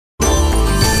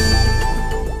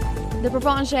The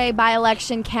Provencher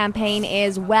by-election campaign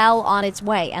is well on its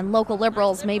way, and local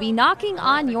Liberals may be knocking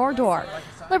on your door.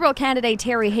 Liberal candidate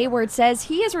Terry Hayward says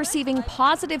he is receiving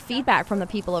positive feedback from the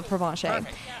people of Provencher.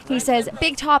 He says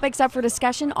big topics up for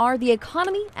discussion are the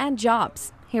economy and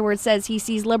jobs. Hayward says he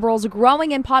sees Liberals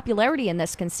growing in popularity in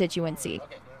this constituency.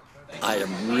 I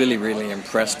am really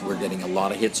impressed. We're getting a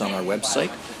lot of hits on our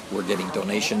website. We're getting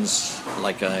donations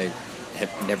like I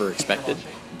have never expected.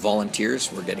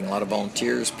 Volunteers, we're getting a lot of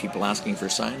volunteers, people asking for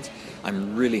signs.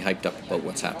 I'm really hyped up about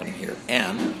what's happening here,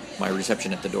 and my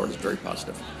reception at the door is very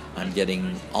positive. I'm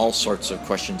getting all sorts of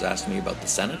questions asked me about the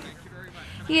Senate.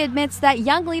 He admits that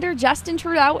young leader Justin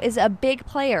Trudeau is a big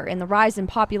player in the rise in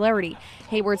popularity.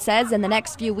 Hayward says in the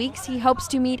next few weeks he hopes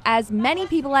to meet as many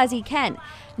people as he can,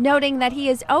 noting that he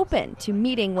is open to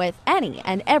meeting with any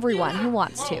and everyone who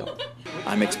wants to.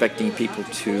 I'm expecting people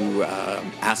to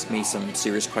ask me some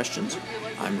serious questions.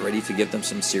 I'm ready to give them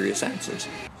some serious answers.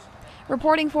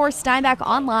 Reporting for Steinbach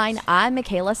Online, I'm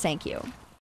Michaela Sankey.